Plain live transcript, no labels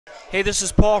Hey, this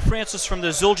is Paul Francis from the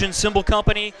Zildjian Cymbal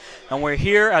Company, and we're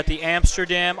here at the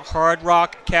Amsterdam Hard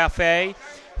Rock Cafe.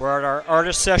 We're at our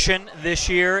artist session this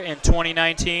year in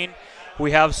 2019.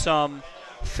 We have some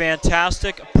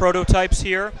fantastic prototypes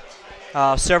here,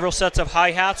 several sets of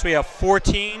hi-hats. We have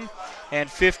 14 and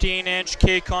 15-inch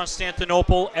K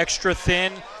Constantinople extra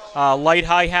thin light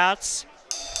hi-hats.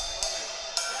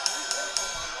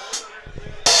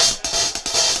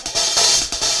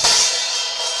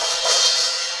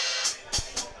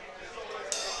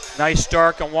 Nice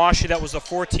dark and washy. That was the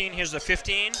 14. Here's the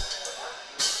 15.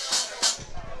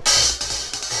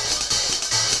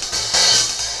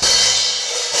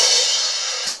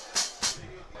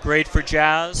 Great for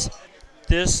jazz.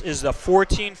 This is the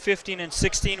 14, 15, and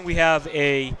 16. We have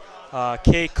a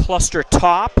K cluster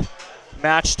top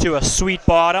matched to a sweet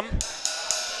bottom.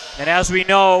 And as we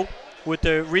know, with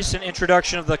the recent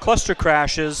introduction of the cluster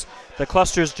crashes, the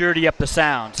clusters dirty up the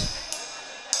sound.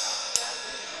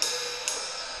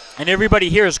 And everybody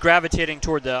here is gravitating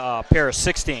toward the pair of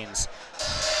 16s.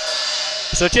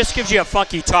 So it just gives you a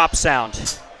funky top sound.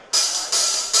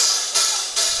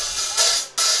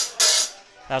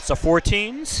 That's the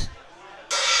 14s.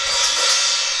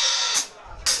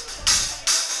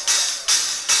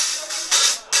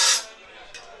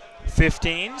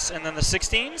 '15s, and then the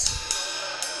 16s.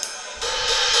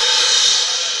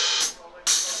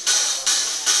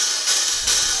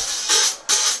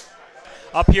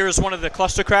 Up here is one of the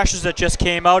cluster crashes that just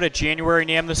came out at January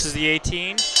NAMM. This is the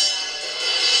 18.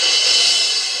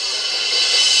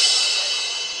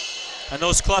 And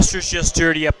those clusters just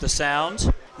dirty up the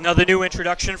sound. Another new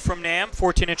introduction from NAMM,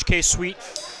 14-inch K Suite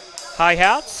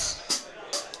hi-hats.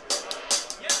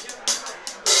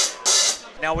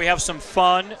 Now we have some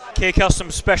fun K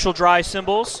Custom Special Dry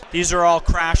cymbals. These are all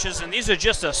crashes, and these are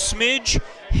just a smidge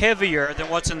heavier than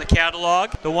what's in the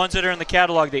catalog. The ones that are in the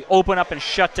catalog, they open up and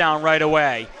shut down right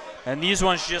away. And these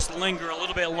ones just linger a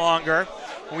little bit longer.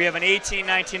 We have an 18,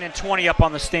 19, and 20 up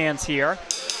on the stands here.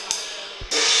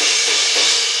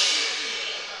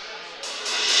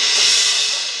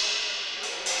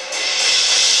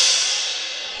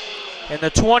 And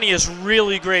the 20 is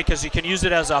really great because you can use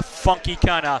it as a funky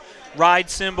kind of ride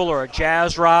cymbal or a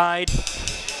jazz ride.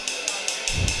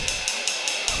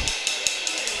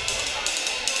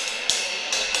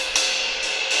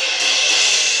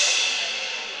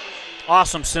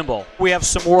 Awesome cymbal. We have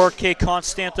some more K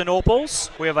Constantinoples.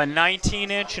 We have a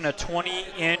 19-inch and a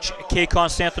 20-inch K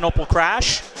Constantinople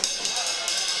crash.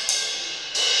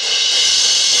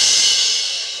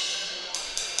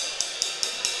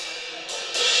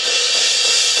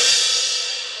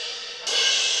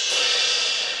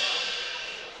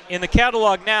 In the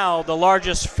catalog now, the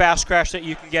largest fast crash that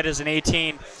you can get is an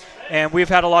 18, and we've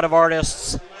had a lot of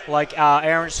artists like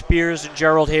Aaron Spears and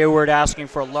Gerald Hayward asking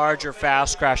for larger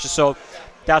fast crashes, so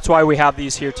that's why we have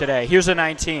these here today. Here's a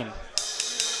 19.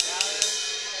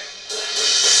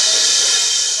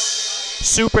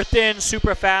 Super thin,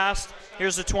 super fast.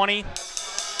 Here's the 20.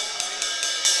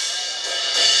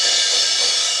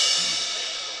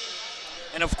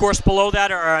 And of course below that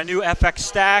are our new FX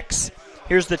stacks.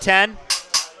 Here's the 10.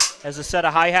 As a set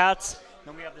of hi-hats.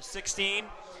 Then we have the 16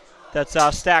 that's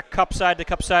stacked cup side to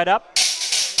cup side up.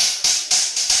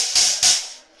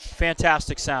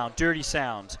 Fantastic sound, dirty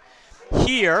sound.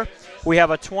 Here we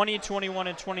have a 20, 21,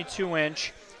 and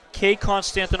 22-inch K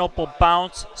Constantinople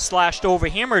bounce slashed over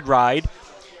hammered ride.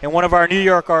 And one of our New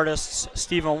York artists,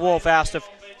 Stephen Wolf, asked if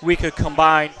we could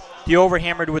combine the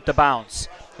overhammered with the bounce.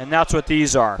 And that's what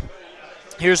these are.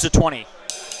 Here's the 20.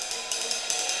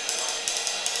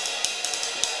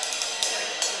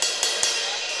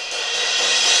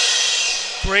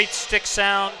 Great stick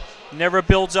sound, never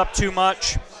builds up too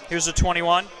much. Here's a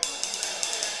 21.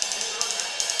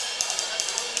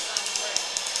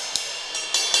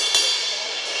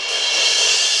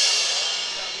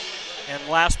 And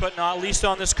last but not least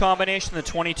on this combination, the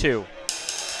 22.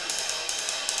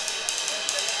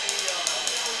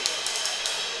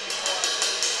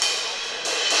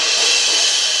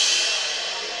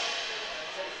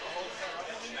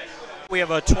 We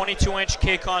have a 22-inch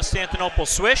K Constantinople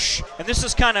swish, and this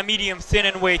is kind of medium thin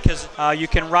in weight because you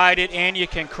can ride it and you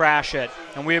can crash it.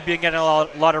 And we've been getting a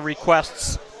lot of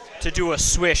requests to do a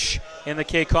swish in the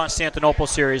K Constantinople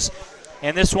series.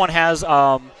 And this one has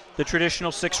the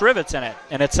traditional 6 rivets in it,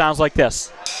 and it sounds like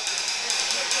this.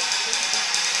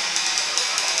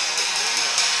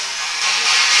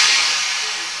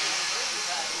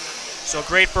 So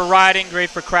great for riding, great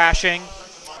for crashing.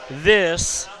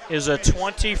 This is a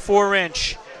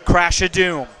 24-inch Crash of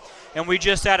Doom. And we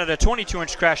just added a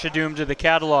 22-inch Crash of Doom to the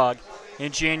catalog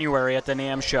in January at the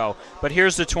NAMM Show. But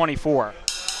here's the 24.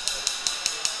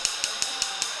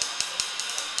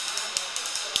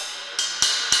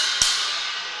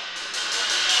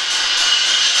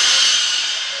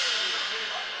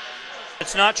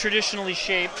 it's not traditionally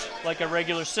shaped like a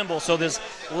regular cymbal, so there's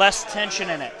less tension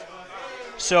in it.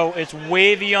 So it's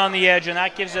wavy on the edge, and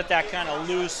that gives it that kind of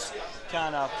loose,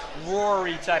 kind of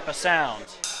roary type of sound.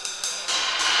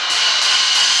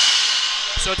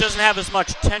 So it doesn't have as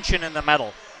much tension in the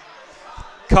metal.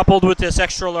 Coupled with this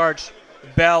extra large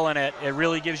bell in it, it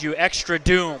really gives you extra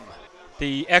doom,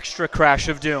 the extra crash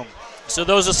of doom. So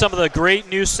those are some of the great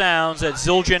new sounds that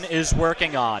Zildjian is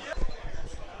working on.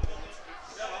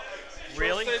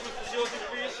 Really?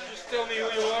 Just tell me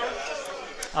who you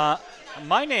are.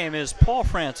 My name is Paul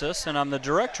Francis, and I'm the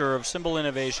Director of Cymbal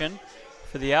Innovation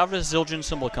for the Zildjian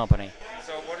Cymbal Company.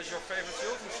 So what is your favorite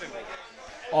Zildjian cymbal?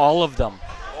 All of them.